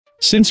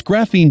Since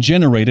graphene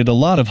generated a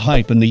lot of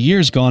hype in the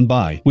years gone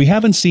by, we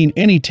haven't seen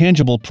any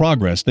tangible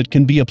progress that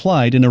can be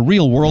applied in a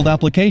real-world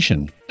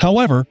application.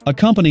 However, a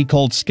company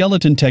called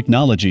Skeleton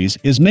Technologies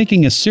is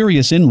making a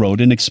serious inroad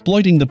in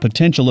exploiting the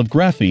potential of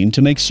graphene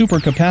to make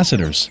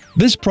supercapacitors.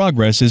 This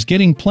progress is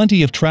getting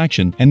plenty of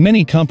traction, and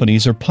many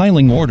companies are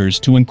piling orders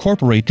to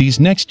incorporate these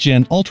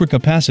next-gen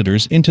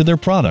ultracapacitors into their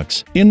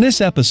products. In this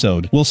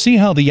episode, we'll see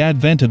how the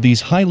advent of these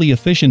highly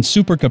efficient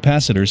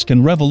supercapacitors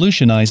can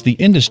revolutionize the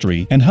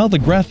industry and how the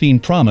graphene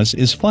promise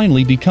is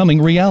finally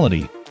becoming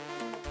reality.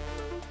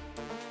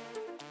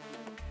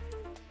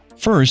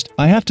 First,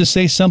 I have to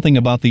say something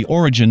about the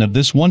origin of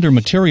this wonder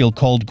material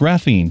called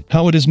graphene,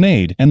 how it is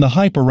made, and the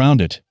hype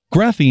around it.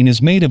 Graphene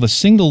is made of a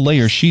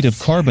single-layer sheet of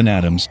carbon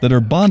atoms that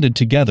are bonded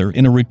together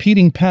in a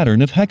repeating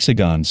pattern of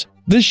hexagons.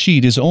 This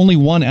sheet is only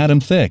one atom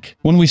thick.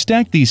 When we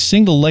stack these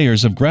single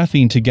layers of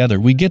graphene together,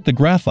 we get the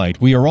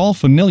graphite we are all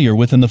familiar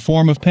with in the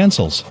form of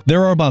pencils.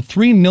 There are about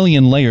 3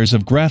 million layers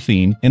of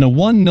graphene in a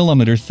 1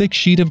 mm thick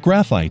sheet of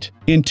graphite.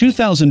 In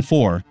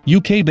 2004,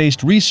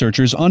 UK-based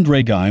researchers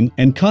Andrei Geim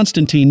and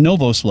Konstantin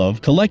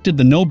Novoselov collected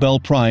the Nobel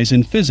Prize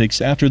in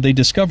Physics after they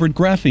discovered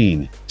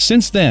graphene.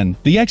 Since then,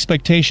 the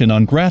expectation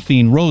on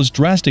graphene rose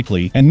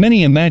drastically, and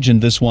many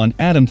imagined this one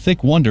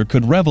atom-thick wonder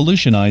could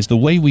revolutionize the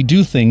way we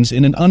do things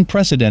in an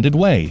unprecedented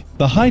way.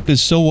 The hype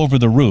is so over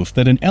the roof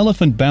that an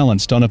elephant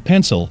balanced on a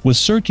pencil was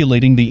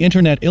circulating the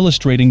internet,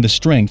 illustrating the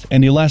strength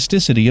and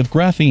elasticity of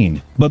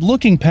graphene. But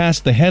looking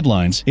past the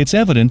headlines, it's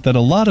evident that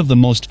a lot of the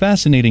most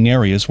fascinating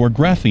areas where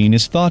graphene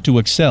is thought to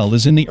excel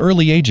is in the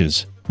early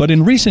ages. But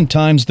in recent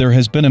times there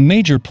has been a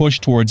major push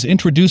towards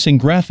introducing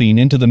graphene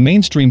into the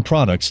mainstream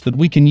products that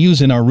we can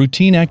use in our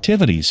routine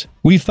activities.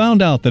 We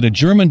found out that a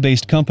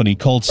German-based company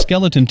called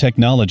Skeleton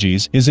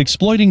Technologies is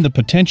exploiting the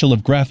potential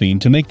of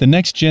graphene to make the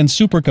next-gen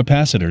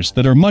supercapacitors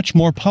that are much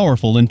more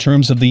powerful in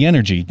terms of the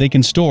energy they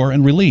can store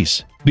and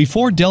release.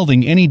 Before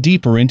delving any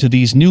deeper into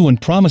these new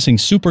and promising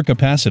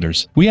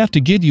supercapacitors, we have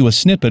to give you a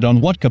snippet on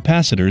what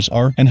capacitors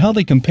are and how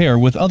they compare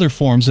with other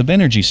forms of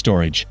energy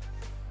storage.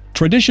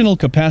 Traditional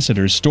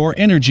capacitors store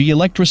energy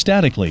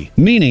electrostatically,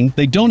 meaning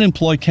they don't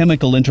employ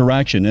chemical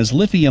interaction as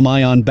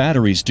lithium-ion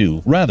batteries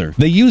do. Rather,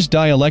 they use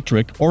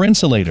dielectric or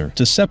insulator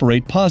to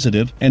separate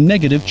positive and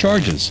negative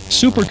charges.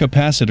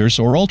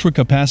 Supercapacitors or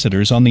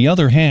ultracapacitors, on the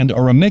other hand,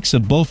 are a mix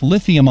of both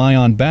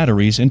lithium-ion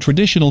batteries and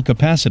traditional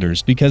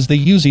capacitors because they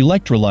use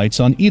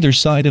electrolytes on either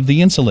side of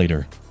the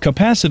insulator.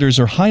 Capacitors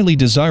are highly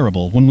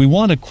desirable when we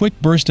want a quick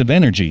burst of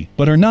energy,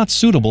 but are not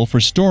suitable for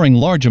storing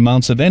large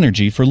amounts of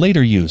energy for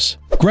later use.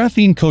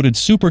 Graphene-coated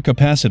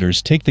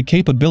supercapacitors take the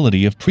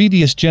capability of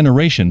previous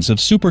generations of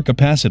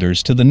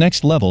supercapacitors to the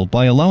next level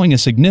by allowing a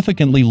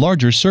significantly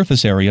larger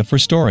surface area for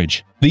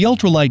storage. The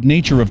ultralight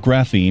nature of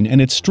graphene and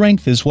its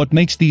strength is what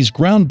makes these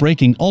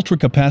groundbreaking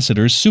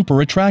ultracapacitors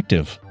super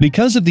attractive.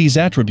 Because of these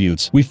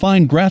attributes, we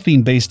find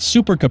graphene-based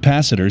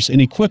supercapacitors in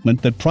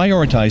equipment that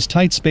prioritize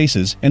tight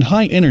spaces and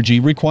high energy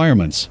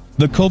requirements.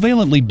 The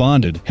covalently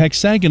bonded,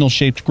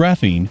 hexagonal-shaped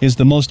graphene is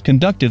the most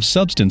conductive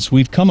substance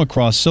we've come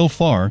across so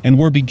far, and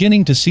we're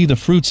beginning to see the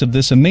fruits of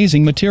this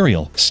amazing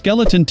material.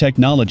 Skeleton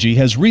Technology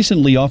has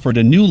recently offered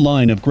a new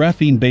line of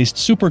graphene-based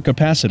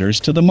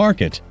supercapacitors to the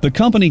market. The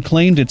company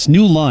claimed its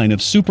new line of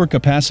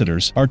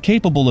supercapacitors are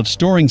capable of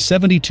storing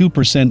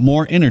 72%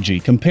 more energy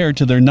compared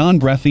to their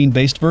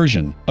non-graphene-based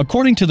version.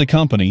 According to the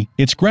company,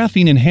 its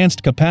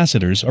graphene-enhanced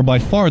capacitors are by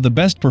far the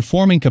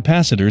best-performing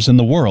capacitors in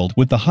the world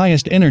with the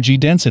highest energy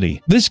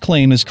density. This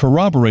claim is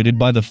corroborated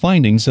by the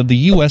findings of the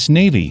U.S.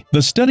 Navy.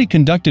 The study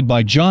conducted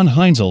by John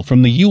Heinzel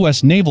from the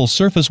U.S. Naval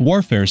Surface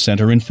Warfare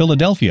Center in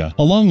Philadelphia,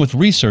 along with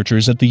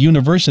researchers at the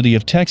University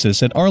of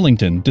Texas at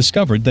Arlington,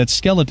 discovered that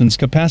Skeleton's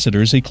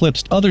capacitors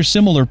eclipsed other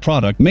similar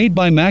products made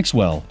by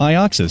Maxwell,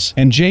 Ioxys,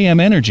 and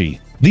JM Energy.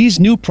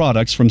 These new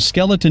products from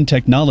Skeleton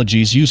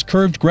Technologies use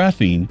curved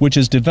graphene, which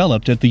is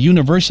developed at the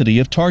University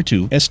of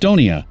Tartu,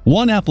 Estonia.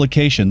 One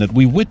application that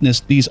we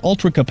witnessed these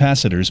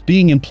ultracapacitors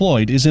being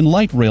employed is in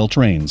light rail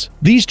trains.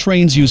 These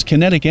trains use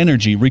kinetic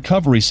energy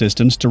recovery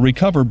systems to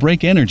recover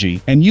brake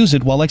energy and use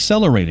it while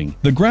accelerating.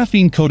 The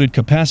graphene-coated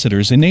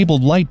capacitors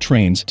enabled light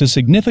trains to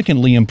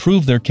significantly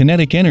improve their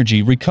kinetic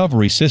energy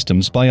recovery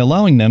systems by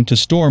allowing them to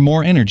store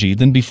more energy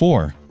than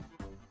before.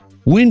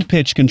 Wind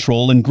pitch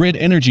control and grid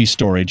energy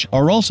storage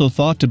are also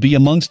thought to be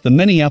amongst the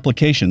many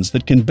applications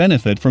that can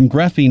benefit from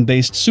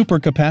graphene-based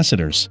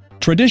supercapacitors.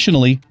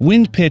 Traditionally,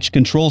 wind pitch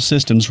control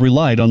systems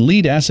relied on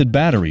lead-acid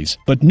batteries,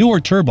 but newer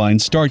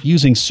turbines start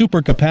using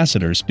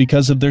supercapacitors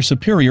because of their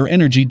superior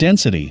energy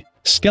density.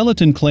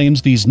 Skeleton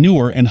claims these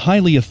newer and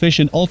highly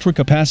efficient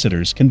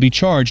ultracapacitors can be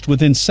charged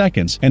within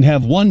seconds and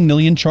have 1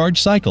 million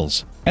charge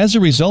cycles. As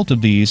a result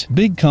of these,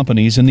 big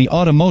companies in the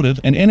automotive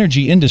and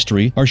energy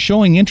industry are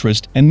showing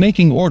interest and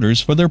making orders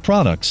for their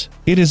products.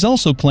 It is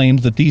also claimed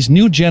that these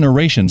new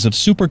generations of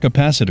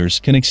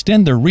supercapacitors can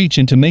extend their reach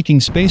into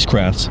making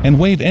spacecrafts and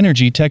wave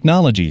energy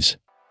technologies.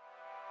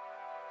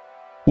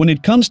 When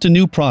it comes to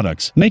new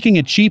products, making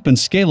it cheap and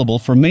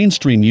scalable for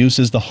mainstream use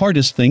is the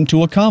hardest thing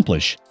to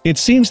accomplish. It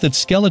seems that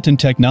Skeleton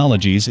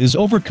Technologies is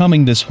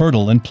overcoming this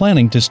hurdle and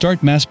planning to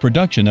start mass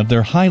production of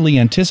their highly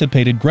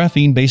anticipated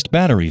graphene-based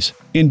batteries.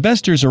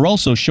 Investors are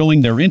also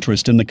showing their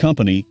interest in the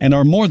company and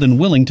are more than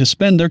willing to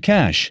spend their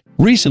cash.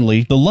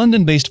 Recently, the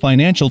London-based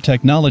financial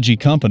technology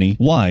company,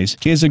 Wise,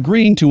 is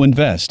agreeing to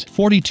invest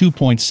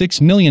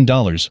 $42.6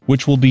 million,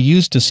 which will be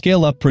used to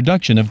scale up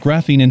production of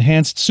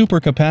graphene-enhanced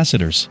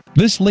supercapacitors.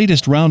 This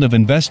latest round of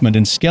investment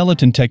in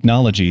Skeleton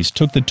Technologies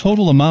took the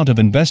total amount of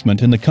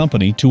investment in the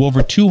company to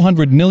over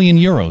 200 million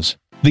euros.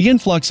 The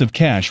influx of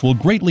cash will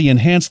greatly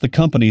enhance the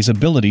company's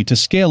ability to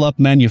scale up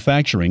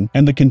manufacturing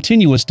and the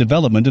continuous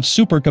development of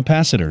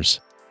supercapacitors.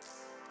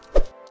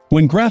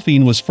 When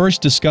graphene was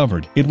first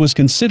discovered, it was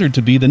considered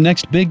to be the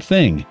next big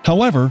thing.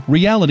 However,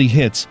 reality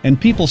hits and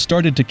people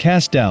started to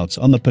cast doubts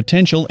on the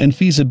potential and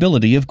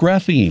feasibility of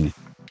graphene.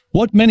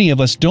 What many of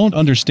us don't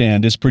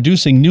understand is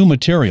producing new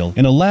material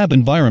in a lab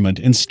environment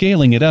and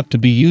scaling it up to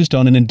be used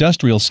on an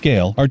industrial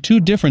scale are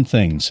two different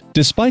things.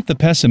 Despite the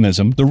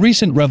pessimism, the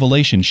recent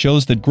revelation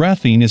shows that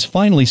graphene has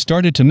finally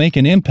started to make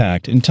an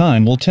impact, and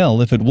time will tell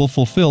if it will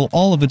fulfill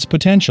all of its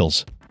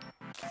potentials.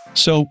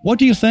 So, what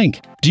do you think?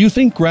 Do you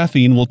think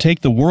graphene will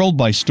take the world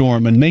by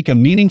storm and make a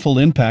meaningful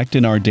impact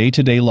in our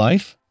day-to-day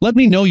life? Let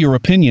me know your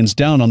opinions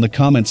down on the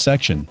comment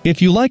section.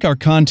 If you like our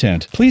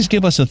content, please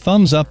give us a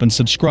thumbs up and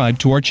subscribe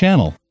to our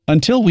channel.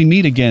 Until we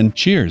meet again,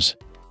 cheers!